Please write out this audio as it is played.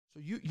So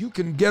you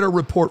can get a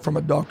report from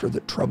a doctor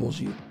that troubles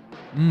you.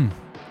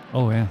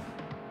 Oh, yeah.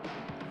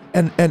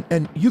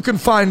 And you can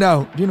find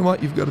out, you know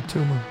what, you've got a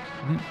tumor.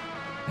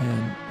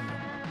 And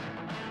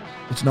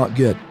it's not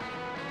good.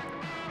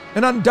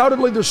 And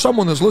undoubtedly there's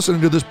someone that's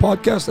listening to this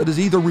podcast that has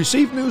either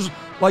received news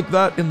like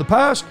that in the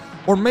past,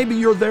 or maybe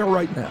you're there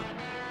right now.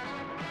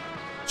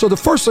 So the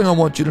first thing I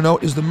want you to know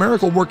is the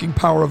miracle working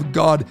power of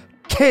God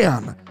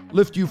can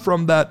lift you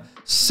from that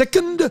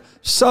sickened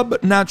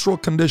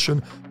subnatural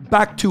condition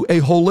back to a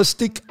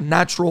holistic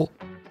natural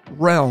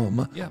realm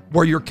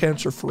where you're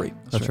cancer free.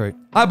 That's right.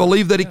 I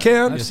believe that he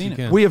can. I've seen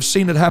it. We have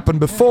seen it happen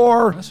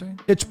before. That's right.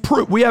 It's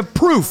proof. We have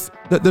proof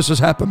that this has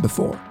happened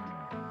before.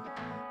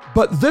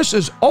 But this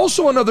is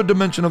also another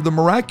dimension of the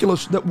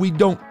miraculous that we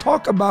don't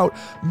talk about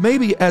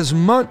maybe as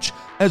much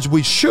as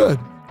we should.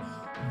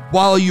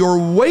 While you're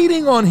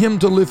waiting on him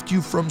to lift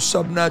you from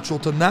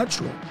subnatural to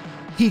natural,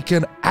 he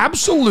can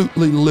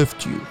absolutely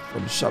lift you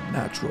from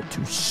subnatural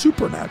to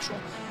supernatural.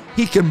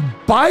 He can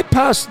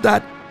bypass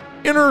that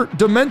inner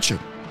dimension.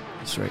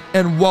 That's right.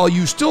 And while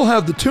you still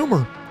have the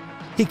tumor,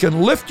 he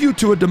can lift you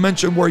to a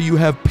dimension where you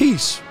have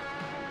peace.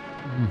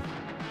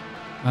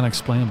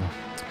 Unexplainable.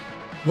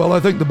 Well, I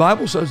think the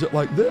Bible says it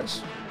like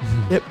this.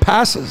 It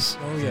passes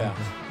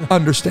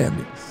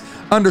understanding.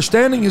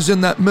 Understanding is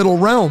in that middle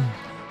realm.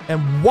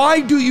 And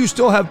why do you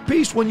still have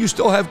peace when you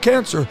still have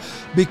cancer?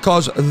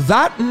 Because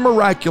that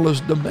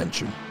miraculous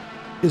dimension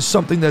is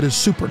something that is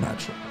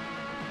supernatural.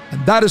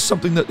 And that is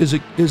something that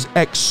is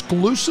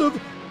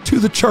exclusive to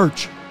the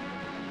church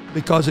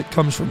because it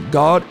comes from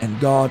God and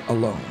God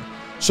alone.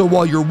 So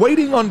while you're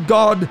waiting on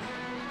God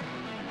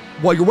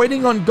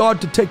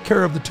to take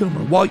care of the tumor,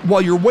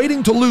 while you're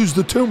waiting to lose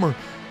the tumor,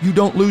 you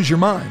don't lose your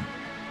mind.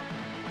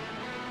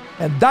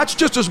 And that's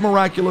just as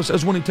miraculous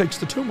as when he takes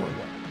the tumor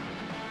away.